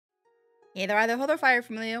Hey there, either fire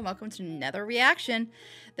familia. Welcome to another reaction.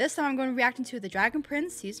 This time I'm going to react into The Dragon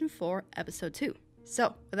Prince Season 4, Episode 2.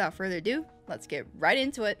 So, without further ado, let's get right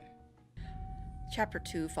into it. Chapter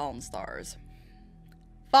 2, Fallen Stars.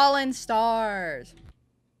 Fallen Stars!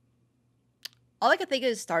 All I can think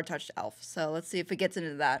is Star-Touched Elf, so let's see if it gets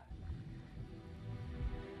into that.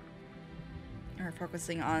 We're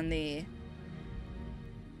focusing on the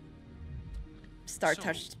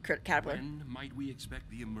Star-Touched Caterpillar. When might we expect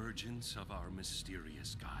the emergence of our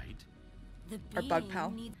mysterious guide? Our bug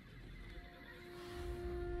pal.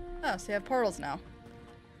 Oh, so you have portals now.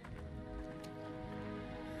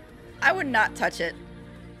 I would not touch it.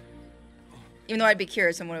 Even though I'd be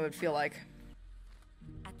curious on what it would feel like.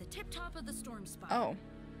 At the tip top of the storm spire. Oh.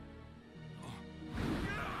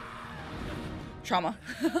 Trauma.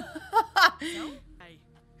 Hey,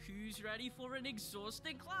 who's ready for an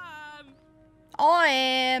exhausting climb? I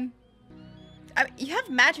am. You have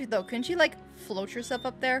magic though. Couldn't you like float yourself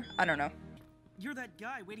up there? I don't know. You're that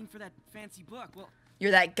guy waiting for that fancy book. Well,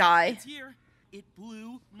 You're that guy. it's here. It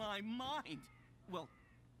blew my mind. Well,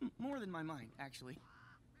 more than my mind, actually.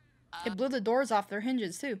 It blew the doors off their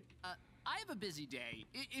hinges too. I have a busy day.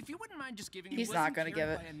 If you wouldn't mind just giving me... He's not gonna give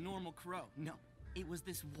it. By a normal crow. No, it was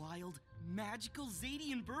this wild, magical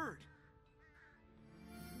Zadian bird.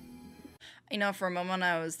 You know, for a moment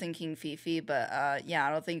I was thinking Fifi, but yeah,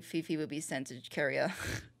 I don't think Fifi would be sent to carry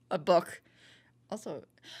a book. Also,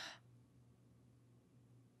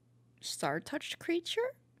 star-touched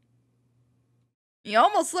creature? It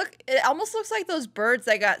almost looks like those birds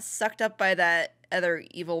that got sucked up by that other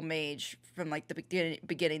evil mage from like the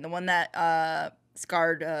beginning, the one that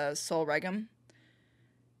scarred Soul Regum.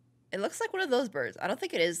 It looks like one of those birds. I don't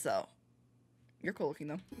think it is though. You're cool looking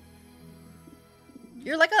though.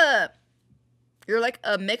 You're like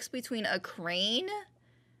a mix between a crane.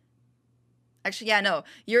 Actually, yeah, no.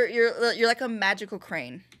 You're like a magical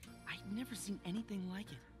crane. I'd never seen anything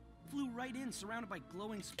like it. Flew right in, surrounded by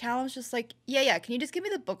glowing Callum's just like, yeah, can you just give me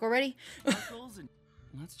the book already? sparkles and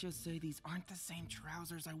let's just say these aren't the same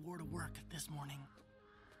trousers I wore to work this morning.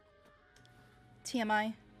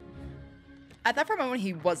 TMI. I thought for a moment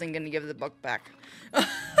he wasn't gonna give the book back.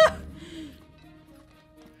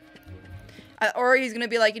 Or he's gonna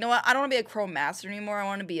be like, you know what? I don't want to be a crow master anymore. I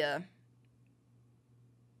want to be a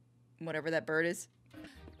whatever that bird is.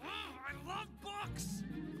 Oh, I love books.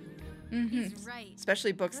 He's right.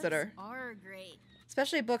 Especially books that are great.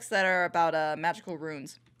 especially books that are about magical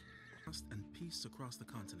runes. Trust and peace across the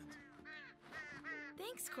continent.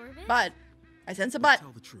 Thanks, Corbin. But I sense a but.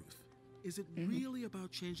 Tell the truth. Is it really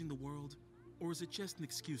about changing the world, or is it just an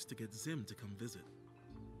excuse to get Zim to come visit?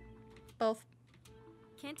 Both.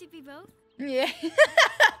 Can't it be both? Yeah.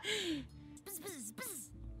 Bzz, bzz,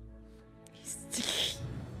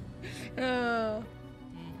 bzz.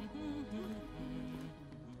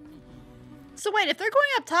 So wait, if they're going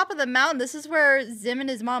up top of the mountain, this is where Zim and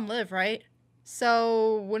his mom live, right?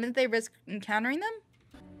 So wouldn't they risk encountering them?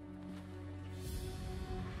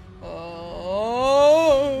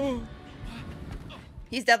 Oh.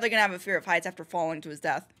 He's definitely gonna have a fear of heights after falling to his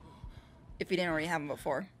death. If he didn't already have them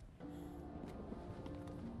before.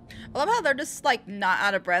 I love how they're just like not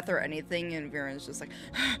out of breath or anything, and Viren's just like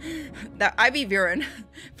that. I'd be Viren.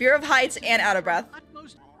 Fear of heights and out of breath.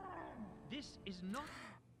 This is not...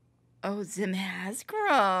 Oh, Zim has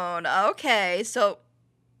grown. Okay, so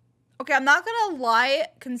okay, I'm not gonna lie.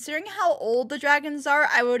 Considering how old the dragons are,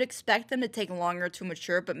 I would expect them to take longer to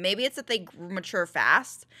mature. But maybe it's that they mature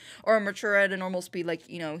fast or mature at a normal speed, like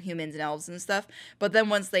you know humans and elves and stuff. But then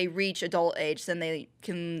once they reach adult age, then they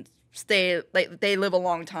can stay, like they live a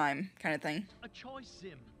long time, kind of thing. A choice,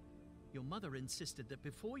 Zim. Your mother insisted that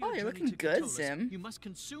before Oh, your you're journey looking to good, Catullus, Zim. you must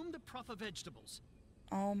consume the proper vegetables.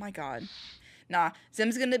 Oh my god. Nah,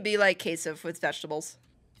 Zim's gonna be like Kasif with vegetables.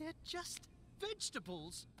 They're just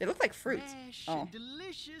vegetables. They look like fruits. Fresh Oh, and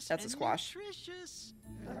delicious that's a and squash. nutritious.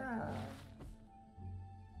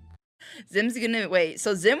 Zim's gonna wait.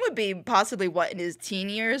 So Zim would be possibly what in his teen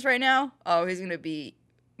years right now? Oh, he's gonna be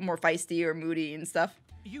more feisty or moody and stuff.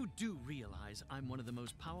 You do realize I'm one of the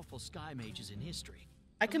most powerful sky mages in history.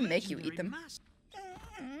 I A can make you eat legendary them. master.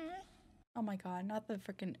 Oh my god, not the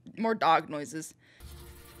freaking more dog noises.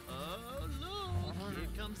 Oh, look. Here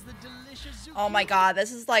comes the delicious Oh my god,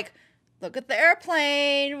 this is like, look at the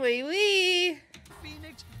airplane, wee wee.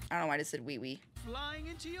 Phoenix I don't know why I just said wee wee. flying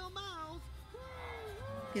into your mouth.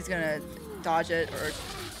 He's gonna dodge it or.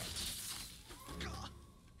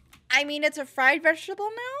 I mean, it's a fried vegetable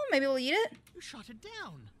now. Maybe we'll eat it. You shot it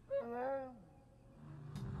down.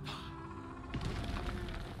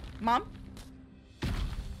 Mom?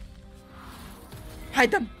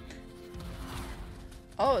 Hide them.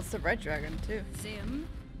 Oh, it's the red dragon too. Zim,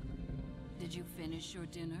 did you finish your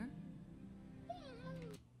dinner?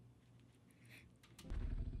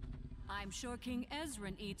 I'm sure King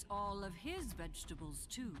Ezran eats all of his vegetables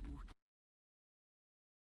too.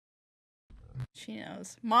 She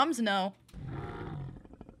knows. Moms know.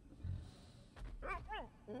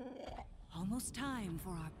 Almost time for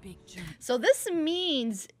our big journey. So this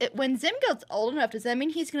means when Zim gets old enough, does that mean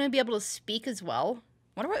he's gonna be able to speak as well?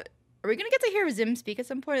 What are we gonna get to hear Zim speak at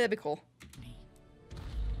some point? That'd be cool.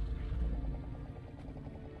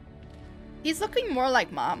 He's looking more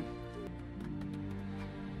like Mom.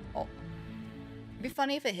 Oh. It'd be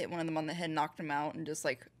funny if it hit one of them on the head, knocked him out, and just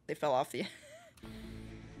like they fell off the.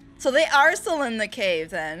 So they are still in the cave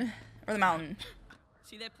then, or the mountain.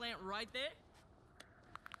 See that plant right there?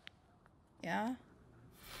 Yeah.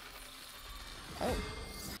 Oh.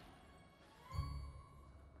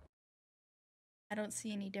 I don't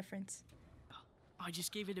see any difference. I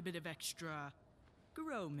just gave it a bit of extra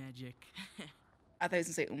grow magic. I thought he was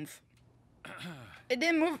gonna say oomph. It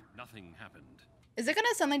didn't move. Nothing happened. Is it gonna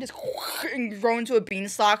suddenly just and grow into a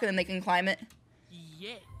beanstalk and then they can climb it?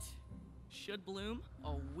 Yet. Should bloom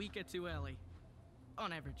a week or two early.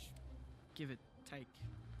 On average. Give it take.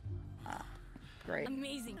 Ah, great.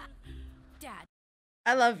 Amazing. Dad,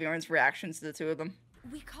 I love Bjorn's reactions to the two of them.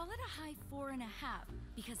 we call it a high 4.5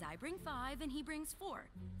 because I bring 5 and he brings 4.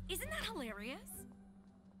 Isn't that hilarious?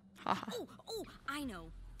 Haha. Oh, I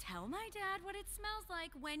know. Tell my dad what it smells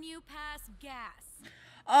like when you pass gas.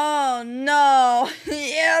 Oh no.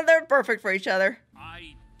 Yeah, they're perfect for each other.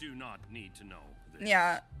 I do not need to know this.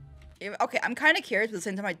 Yeah. Okay, I'm kind of curious, but at the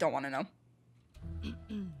same time, I don't want to know.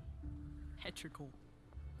 Petrichor.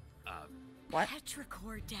 What?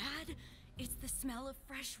 Petrichor, Dad. It's the smell of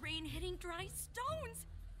fresh rain hitting dry stones.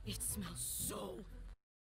 It smells so.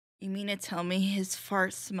 You mean to tell me his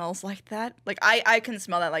fart smells like that? Like, I can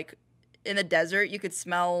smell that, like, in the desert, you could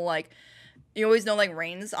smell, like, you always know, like,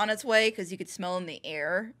 rain's on its way because you could smell in the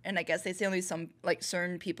air. And I guess they say only some, like,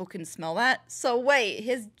 certain people can smell that. So, wait,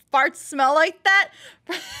 his farts smell like that?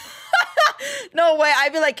 No way.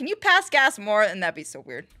 I'd be like, can you pass gas more? And that'd be so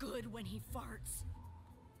weird. Good when he farts.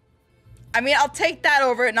 I mean, I'll take that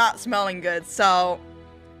over it not smelling good. So,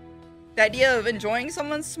 the idea of enjoying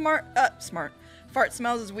someone's smart fart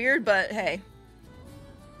smells is weird, but hey.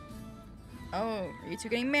 Oh, are you two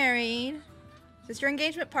getting married? Is this your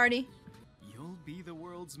engagement party? You'll be the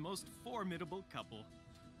world's most formidable couple.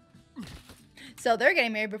 So they're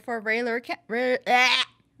getting married before Rayla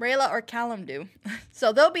or Callum do.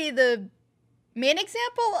 So they'll be the main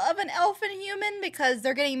example of an elf and human because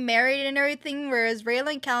they're getting married and everything, whereas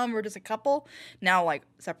Rayla and Callum were just a couple, now like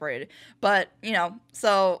separated. But, you know,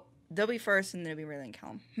 so they'll be first and then it'll be Rayla and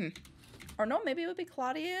Callum. Or no, maybe it would be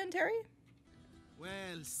Claudia and Terry?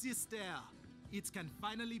 Well, sister, it can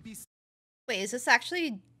finally be. Wait, is this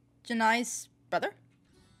actually Janai's brother?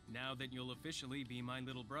 Now that you'll officially be my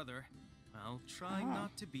little brother, I'll try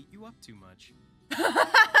not to beat you up too much.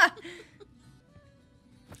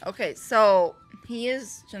 Okay, so he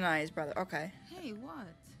is Janai's brother. Okay. Hey,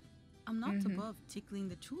 what? I'm not above tickling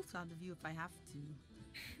the truth out of you if I have to.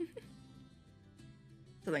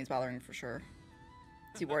 Something's bothering him for sure.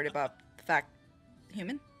 Is he worried about the fact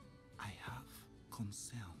human? I have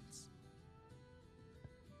concerns.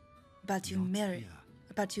 About you Not here.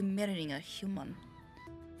 about you marrying a human.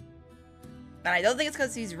 And I don't think it's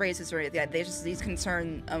because he's racist or anything. He's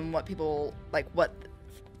concerned on what people like what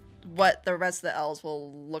the rest of the elves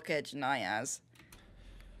will look at Janai as.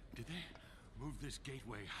 Did they move this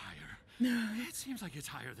gateway higher? It seems like it's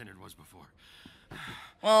higher than it was before.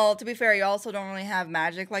 Well, to be fair, you also don't really have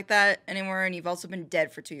magic like that anymore, and you've also been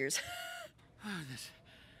dead for 2 years.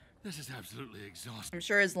 This is absolutely exhausting. I'm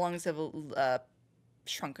sure his lungs have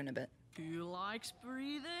shrunken a bit. Who likes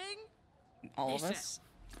breathing? All of us.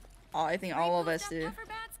 Oh, I think all of us do. Puffer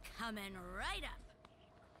bats coming right up.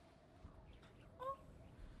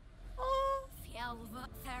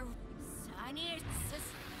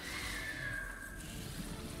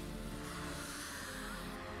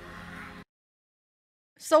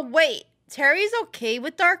 So wait, Terry's okay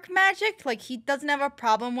with dark magic? Like he doesn't have a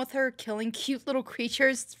problem with her killing cute little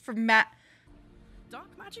creatures for Dark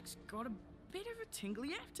magic's got a bit of a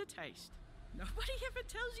tingly aftertaste. Nobody ever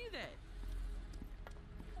tells you that.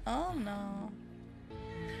 Oh no.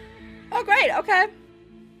 Oh great, okay.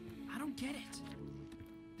 I don't get it.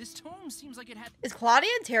 This tome seems like it had... Is Claudia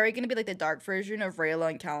and Terry gonna be like the dark version of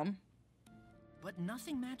Rayla and Callum? But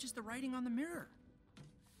nothing matches the writing on the mirror.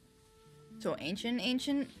 So ancient.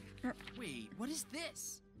 Wait, what is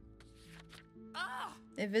this? Ah!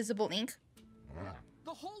 Invisible ink?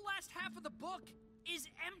 The whole last half of the book is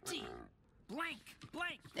empty. Blank,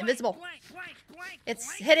 blank, Invisible. blank, blank, blank, It's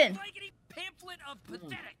blank, hidden. blankety pamphlet of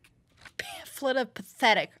pathetic. Pamphlet of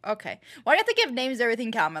pathetic. Okay. Why do you have to give names to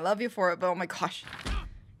everything, Calm? I love you for it, but oh my gosh.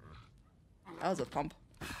 That was a thump.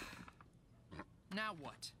 Now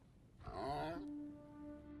what?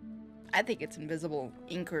 I think it's invisible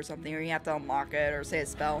ink or something, or you have to unlock it or say a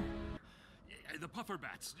spell. The puffer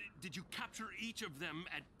bats. Did you capture each of them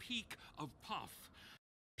at peak of puff?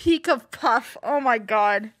 Peak of puff. Oh my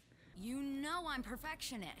god. You know I'm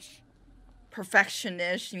perfection-ish.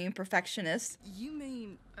 Perfectionist. You mean perfectionist? You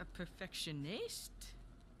mean a perfectionist?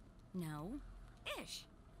 No. Ish.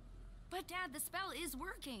 But Dad, the spell is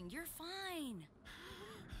working. You're fine.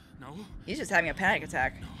 No. He's just having a panic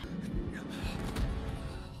attack.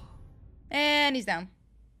 And he's down.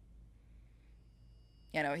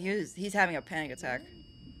 Yeah, no, he's having a panic attack.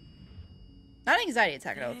 Not an anxiety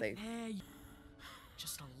attack, I don't think.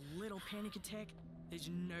 Just a little panic attack. There's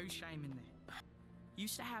no shame in that.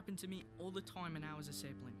 Used to happen to me all the time when I was a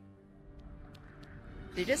sibling.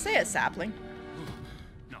 Did you just say a sapling?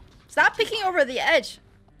 No. Stop peeking over the edge.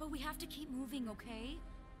 But we have to keep moving, okay?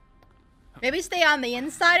 Maybe stay on the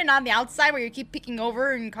inside and on the outside where you keep peeking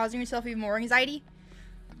over and causing yourself even more anxiety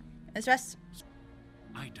and stress.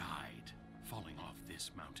 I died falling off this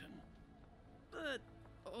mountain. But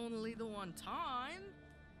only the one time.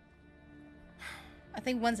 I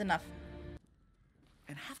think one's enough.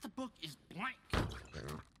 And half the book is blank.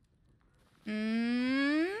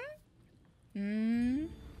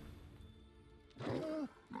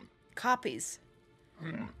 Copies.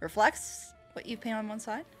 Reflects what you paint on one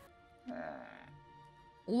side.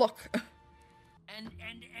 Look. And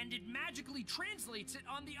it magically translates it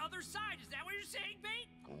on the other side. Is that what you're saying,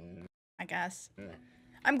 Bait? I guess.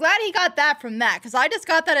 I'm glad he got that from that, because I just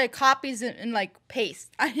got that at copies and like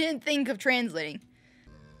paste. I didn't think of translating.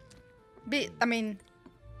 I mean,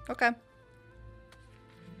 okay.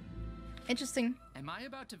 Interesting. Am I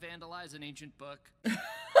about to vandalize an ancient book?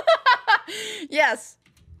 Yes.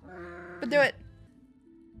 But do it.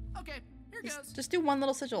 Okay, here goes. Just do one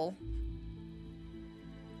little sigil.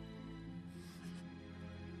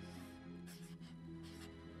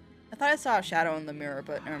 I thought I saw a shadow in the mirror,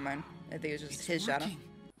 but never mind. I think it was just his shadow.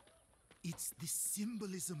 It's the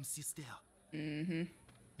symbolism, sister. Mm-hmm.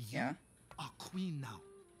 Yeah. You are queen now.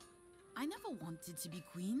 I never wanted to be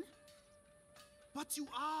queen. But you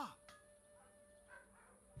are.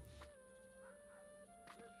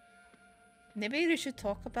 Maybe we should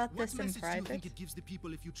talk about this in What message do you private. think it gives the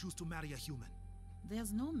people if you choose to marry a human?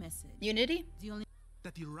 There's no message. Unity? The only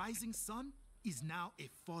That the rising sun is now a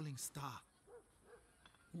falling star.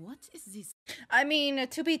 what is this? I mean,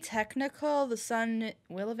 to be technical, the sun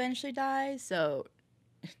will eventually die, so...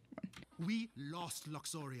 We lost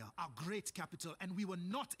Luxoria, our great capital, and we were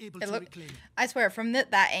not able to reclaim it. I swear, from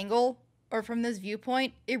that angle, or from this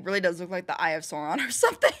viewpoint, it really does look like the Eye of Sauron or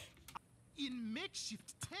something. In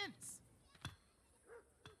makeshift tents.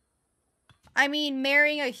 I mean,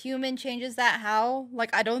 marrying a human changes that how?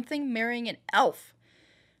 Like, I don't think marrying an elf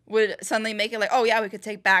would suddenly make it like, oh yeah, we could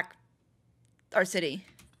take back our city.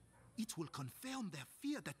 It will confirm their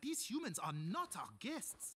fear that these humans are not our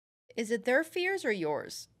guests. Is it their fears or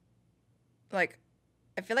yours? Like,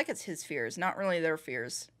 I feel like it's his fears, not really their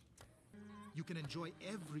fears. You can enjoy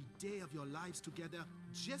every day of your lives together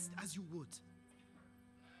just as you would.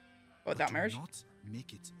 Without Do marriage? not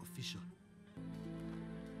make it official.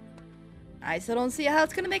 I still don't see how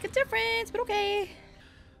it's gonna make a difference, but okay.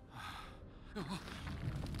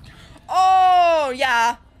 Oh,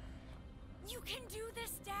 yeah. You can do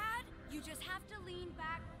this, Dad. You just have to lean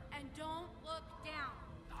back and don't look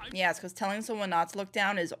down. Yeah, it's because telling someone not to look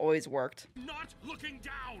down has always worked. Not looking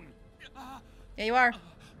down. Yeah, you are.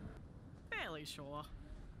 Fairly sure.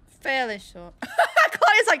 Fairly sure.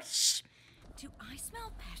 Claudia's like, shh. Do I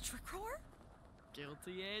smell petrichor?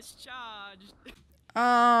 Guilty as charged.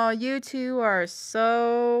 Oh, you two are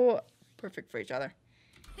so perfect for each other.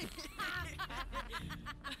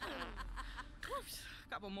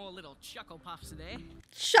 Couple more little chuckle puffs there.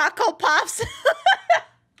 Choco Pops.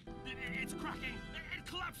 It's cracking and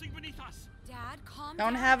collapsing beneath us. Dad, calm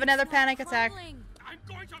Don't down. have another It's not panic attack. crumbling. I'm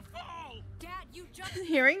going to fall. Dad, you just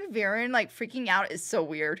Hearing Viren like freaking out is so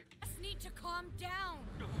weird. need to calm down.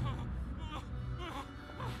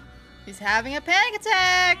 He's having a panic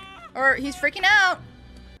attack. Or he's freaking out.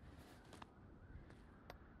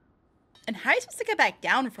 And how are you supposed to get back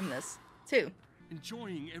down from this, too?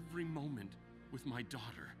 Enjoying every moment with my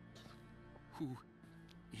daughter, who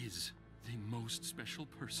is the most special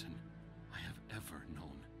person I have ever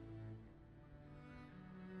known.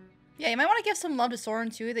 Yeah, you might want to give some love to Soren,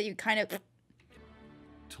 too, that you kind of...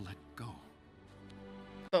 To let go.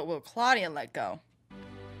 But will Claudia let go?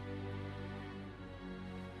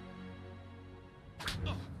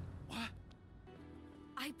 Oh, what?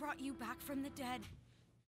 I brought you back from the dead.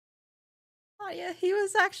 Claudia, he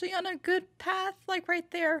was actually on a good path, like right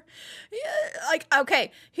there. Yeah, like,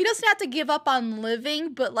 okay, he doesn't have to give up on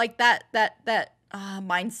living, but like that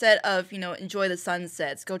mindset of, you know, enjoy the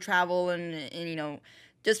sunsets, go travel and you know,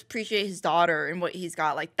 just appreciate his daughter and what he's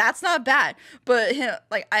got. Like, that's not bad. But, you know,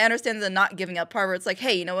 like, I understand the not giving up part where it's like,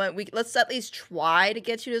 hey, you know what? Let's at least try to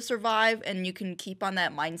get you to survive, and you can keep on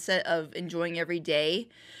that mindset of enjoying every day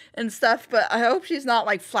and stuff. But I hope she's not,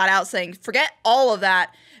 like, flat out saying, forget all of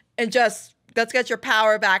that and just, let's get your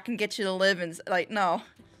power back and get you to live. And, like, no.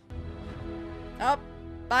 Oh,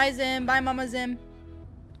 bye, Zim. Bye, Mama Zim.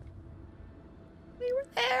 We were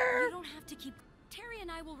there. You don't have to keep... Terry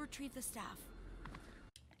and I will retrieve the staff.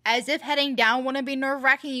 As if heading down wouldn't be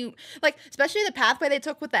nerve-wracking. You, like, especially the pathway they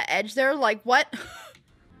took with the edge there. Like, what?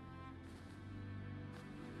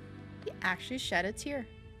 He actually shed a tear.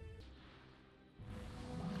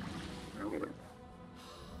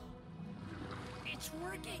 It's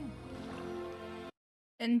working.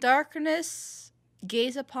 In darkness,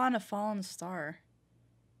 gaze upon a fallen star.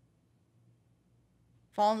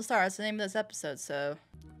 Fallen Star, that's the name of this episode, so...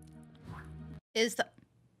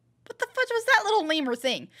 What the fudge was that little lemur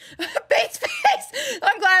thing? Bates face!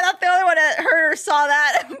 I'm glad I'm not the only one that heard or saw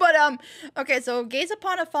that. But, okay, so gaze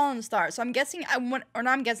upon a fallen star. So I'm guessing, I'm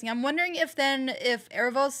wondering if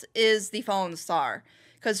Erebos is the fallen star.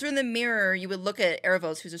 Because through the mirror, you would look at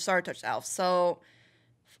Erebos, who's a star-touched elf. So,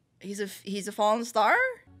 he's a fallen star?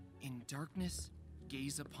 In darkness,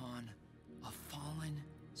 gaze upon a fallen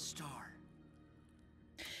star.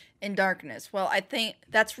 In darkness. Well, I think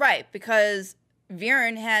that's right, because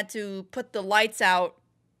Viren had to put the lights out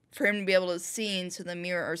for him to be able to see into the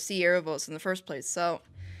mirror or see Erebos in the first place. So,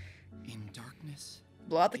 in darkness,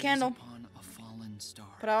 blow out the candle. Upon a fallen star.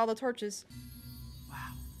 Put out all the torches.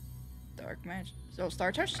 Wow. Dark magic. So,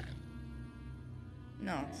 star touch?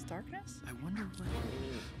 No, it's darkness? I wonder what...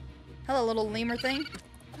 Hello, little lemur thing.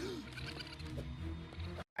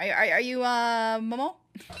 Are you, Momo?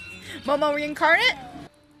 Momo reincarnate?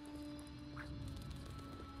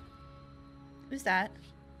 Who's that?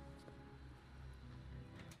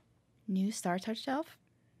 New Star Touch Elf?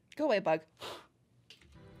 Go away, bug.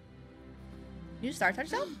 New Star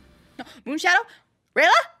Touch Elf? No. Moon Shadow? Rayla?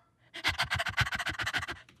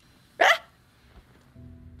 Rayla?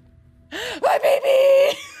 My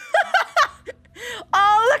baby!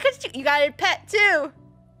 Oh, look at you. You got a pet, too.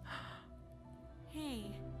 Hey.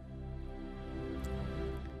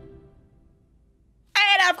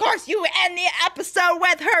 And of course, you end the episode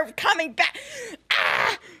with her coming back.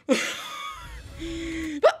 Ah!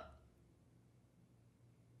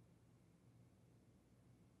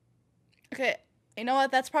 Okay, you know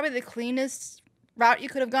what? That's probably the cleanest route you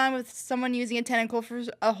could have gone with someone using a tentacle for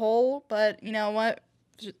a hole. But you know what?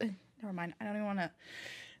 Never mind. I don't even want to.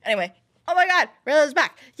 Anyway. Oh my God, Rayla's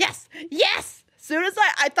back. Yes, yes. As soon as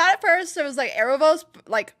I thought at first it was like Erebos,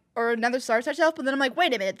 like, or another Star Touch Elf, but then I'm like,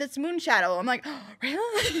 wait a minute, that's Moon Shadow. I'm like, oh,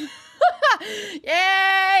 Rayla?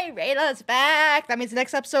 Yay, Rayla's back. That means the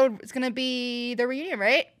next episode is gonna be the reunion,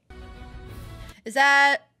 right? Is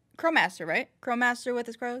that Crowmaster, right? Crowmaster with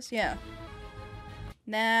his crows? Yeah.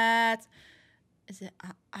 That's... Is it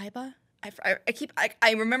Iba?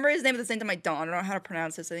 I remember his name at the same time I don't know how to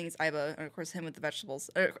pronounce this. I think it's Iba, and of course him with the vegetables.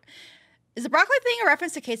 Is the broccoli thing a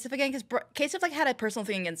reference to Kasif again? Because Kasif like had a personal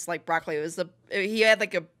thing against like broccoli. It was he had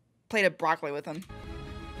like a plate of broccoli with him.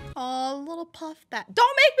 Oh, little puff bat!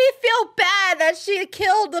 Don't make me feel bad that she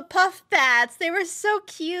killed the puff bats. They were so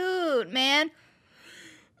cute, man.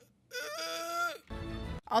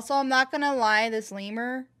 Also, I'm not gonna lie, this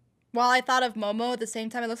lemur. While I thought of Momo at the same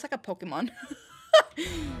time, it looks like a Pokemon.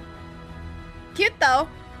 Cute though.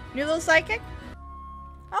 New little psychic.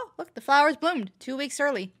 Oh, look, the flowers bloomed 2 weeks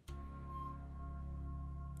early.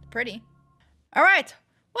 Pretty. All right.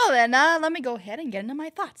 Well then, let me go ahead and get into my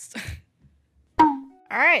thoughts. All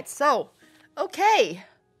right. So, okay.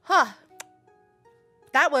 Huh.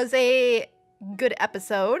 That was a good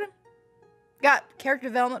episode. Got character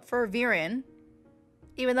development for Viren.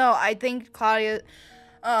 Even though I think Claudia,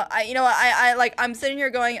 I'm sitting here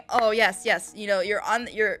going, oh yes, you know,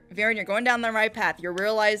 Viren, you're going down the right path. You're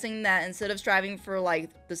realizing that instead of striving for like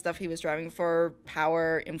the stuff he was striving for,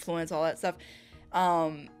 power, influence, all that stuff,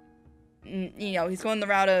 you know, he was going the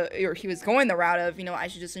route of, you know, I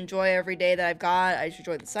should just enjoy every day that I've got. I should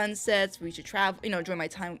enjoy the sunsets. We should travel, you know, enjoy my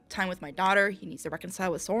time with my daughter. He needs to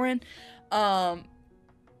reconcile with Soren.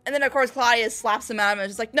 And then, of course, Claudia slaps him out and is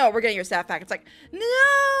just like, no, we're getting your staff back. It's like, no,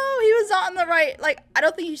 he was on the right. Like, I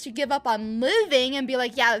don't think he should give up on living and be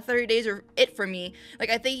like, yeah, the 30 days are it for me. Like,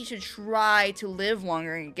 I think he should try to live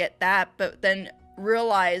longer and get that, but then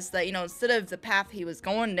realize that, you know, instead of the path he was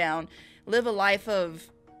going down, live a life of,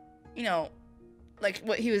 you know, like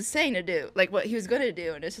what he was saying to do, like what he was going to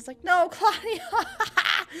do. And it's just like, no, Claudia.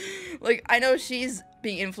 Like, I know she's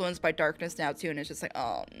being influenced by darkness now too, and it's just like,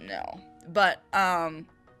 oh no. But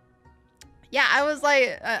yeah, I was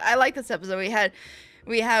like, I like this episode.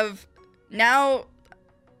 We have now,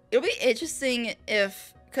 it'll be interesting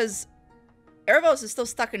if, because ARogueMaiasaura is still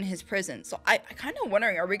stuck in his prison, so I kind of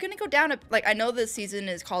wondering, are we gonna go down a, like, I know this season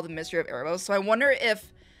is called The Mystery of ARogueMaiasaura, so I wonder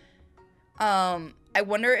if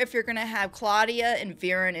you're gonna have Claudia and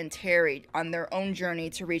Viren and Terry on their own journey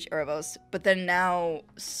to reach ARogueMaiasaura, but then now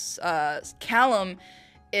Callum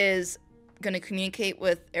is gonna communicate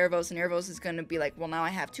with ARogueMaiasaura, and ARogueMaiasaura is gonna be like, well, now I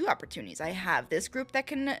have two opportunities. I have this group that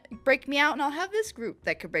can break me out, and I'll have this group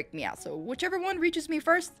that could break me out. So whichever one reaches me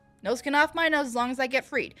first, no skin off my nose as long as I get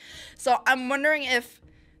freed. So I'm wondering if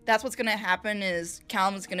that's what's gonna happen, is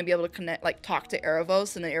Callum is gonna be able to connect, like, talk to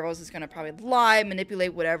ARogueMaiasaura, and then ARogueMaiasaura is gonna probably lie,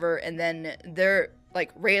 manipulate, whatever, and then they're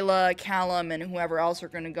like Rayla, Callum, and whoever else are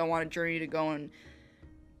gonna go on a journey to go and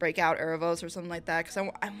break out ARogueMaiasaura or something like that. Because I'm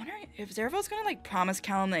wondering if ARogueMaiasaura's gonna, like, promise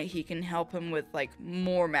Callum that he can help him with, like,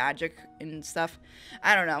 more magic and stuff.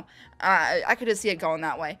 I don't know. I could just see it going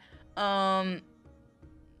that way. But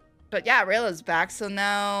yeah, Rayla's back, so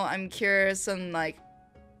now I'm curious, and, like,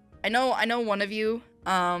 I know one of you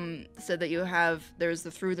said that there's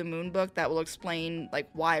the Through the Moon book that will explain, like,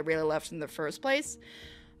 why Rayla left in the first place.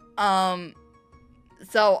 So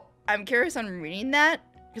I'm curious on reading that,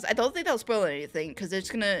 because I don't think that'll spoil anything, because it's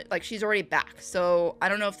gonna, like, she's already back, so I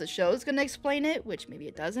don't know if the show's gonna explain it, which maybe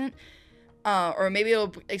it doesn't, or maybe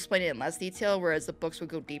it'll explain it in less detail, whereas the books would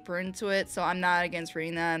go deeper into it. So I'm not against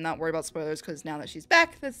reading that. I'm not worried about spoilers, because now that she's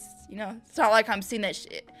back, that's, you know, it's not like I'm seeing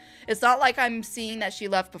that she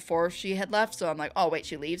left before she had left, so I'm like, oh wait,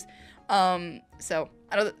 she leaves. So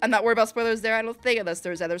I'm not worried about spoilers there, I don't think, unless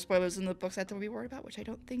there's other spoilers in the books I have to be worried about, which I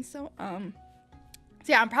don't think so.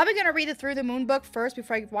 So yeah, I'm probably gonna read the Through the Moon book first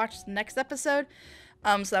before I watch the next episode,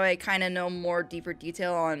 so that way I kind of know more deeper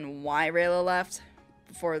detail on why Rayla left,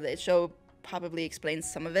 before the show probably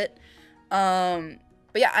explains some of it. But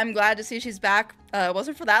yeah, I'm glad to see she's back. It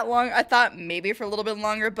wasn't for that long. I thought maybe for a little bit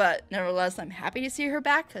longer, but nevertheless, I'm happy to see her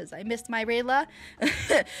back, because I missed my Rayla.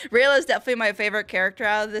 Rayla is definitely my favorite character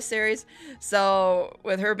out of this series, so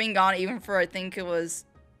with her being gone, even for, I think it was,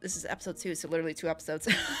 this is episode 2, so literally 2 episodes.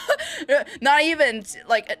 Not even,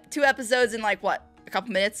 like, 2 episodes in, like, what, a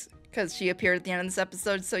couple minutes? Because she appeared at the end of this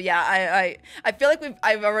episode. So yeah, I feel like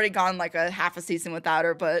I've already gone, like, a half a season without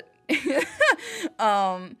her, but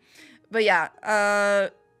but yeah,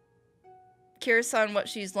 curious on what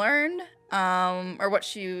she's learned, or what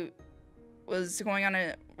she was going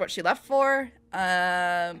on, what she left for.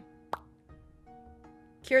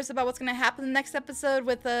 Curious about what's gonna happen in the next episode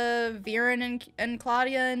with Viren and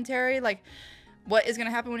Claudia and Terry. Like, what is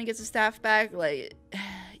gonna happen when he gets his staff back? Like,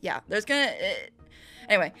 yeah, there's gonna.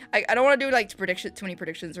 Anyway, I don't want to do, like, too many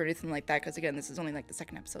predictions or anything like that, because again, this is only, like, the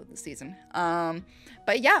 2nd episode of the season.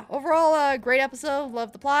 But yeah, overall, great episode.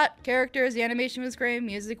 Love the plot, characters, the animation was great,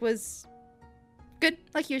 music was good,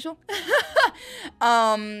 like usual.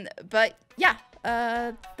 But yeah,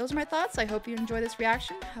 those are my thoughts. I hope you enjoy this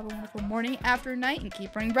reaction. Have a wonderful morning, afternoon, night, and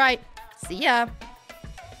keep burning bright. See ya!